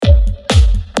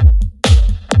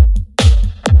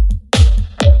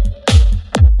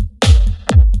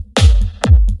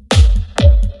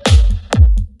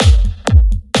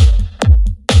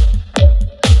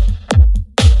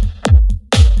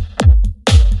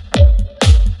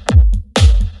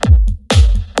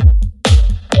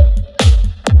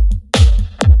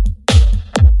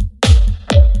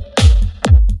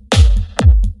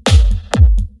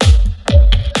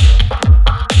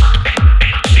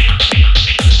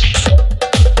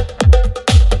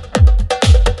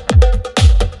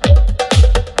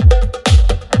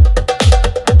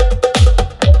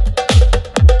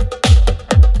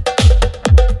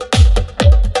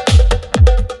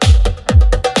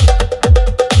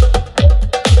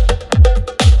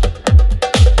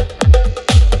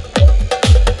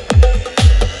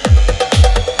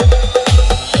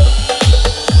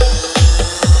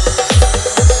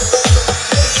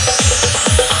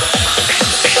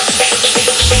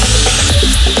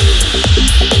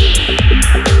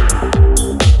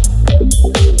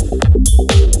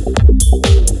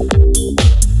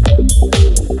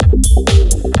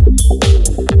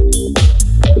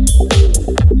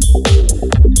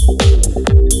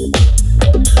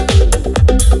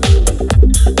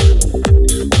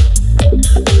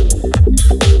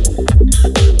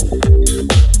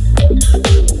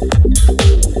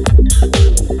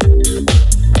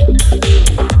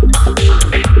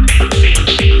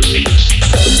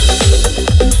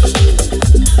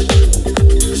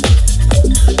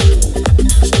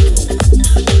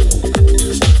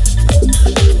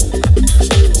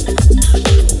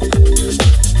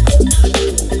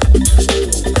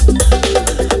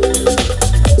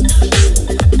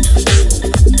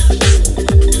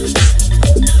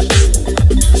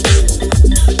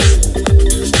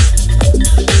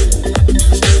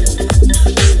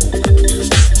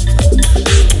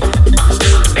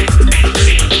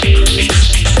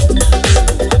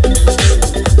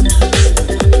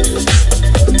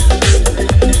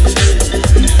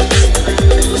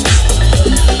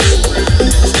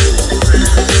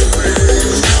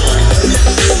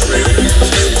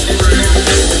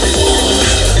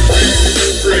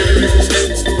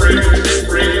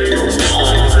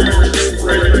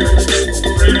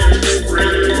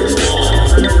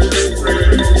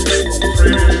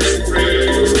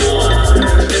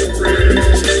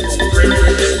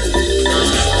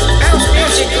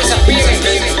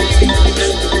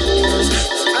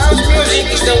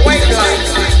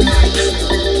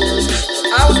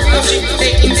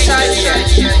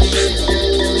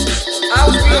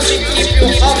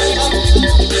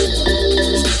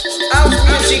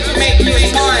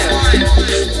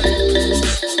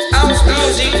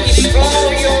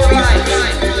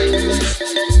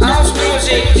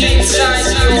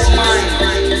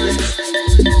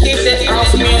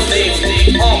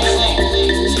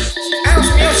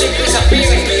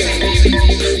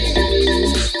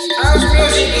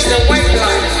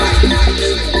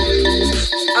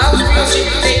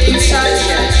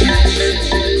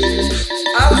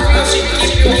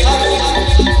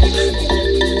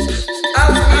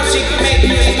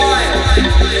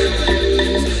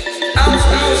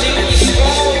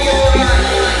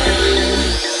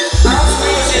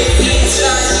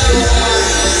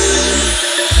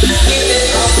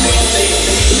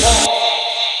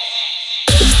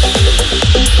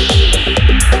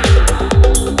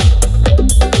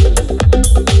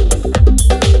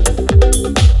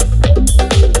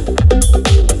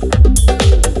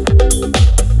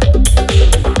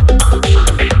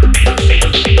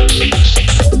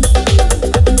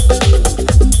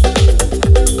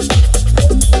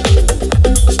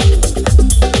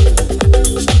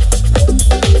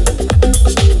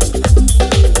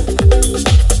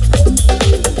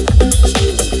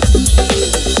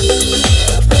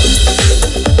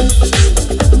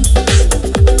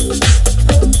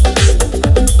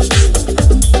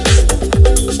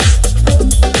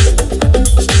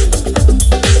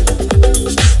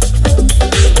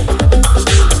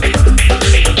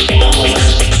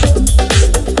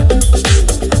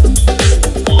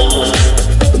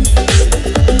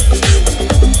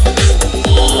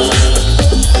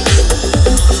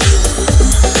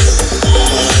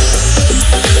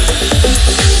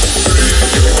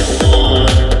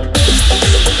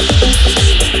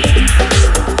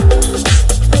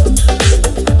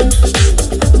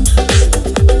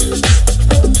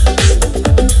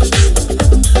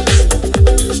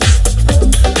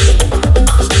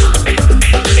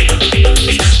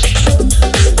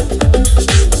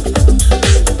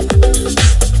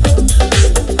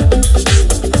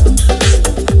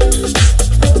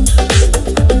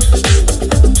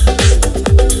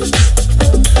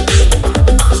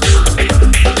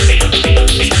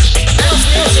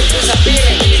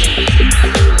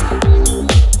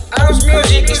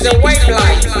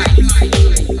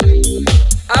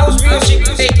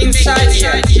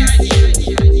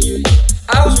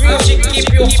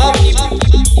you happy.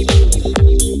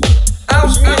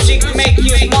 House music make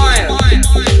you smile.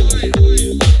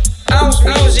 House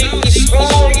music is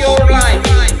all your life.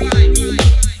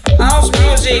 House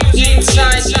music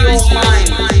inside your mind.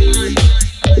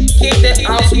 Keep the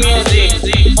house music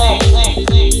up.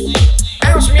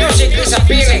 House music is a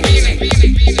feeling.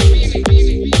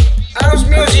 House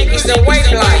music is the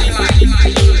wave life.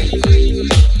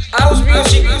 House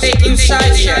music take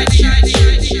inside you.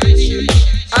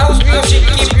 House music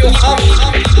keep you happy.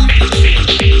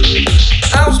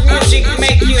 House music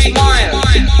make you smile.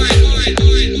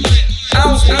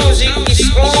 House music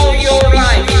is all your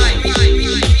life.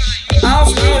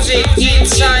 House music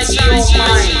inside your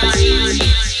mind.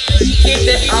 Keep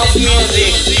the house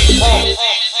music up.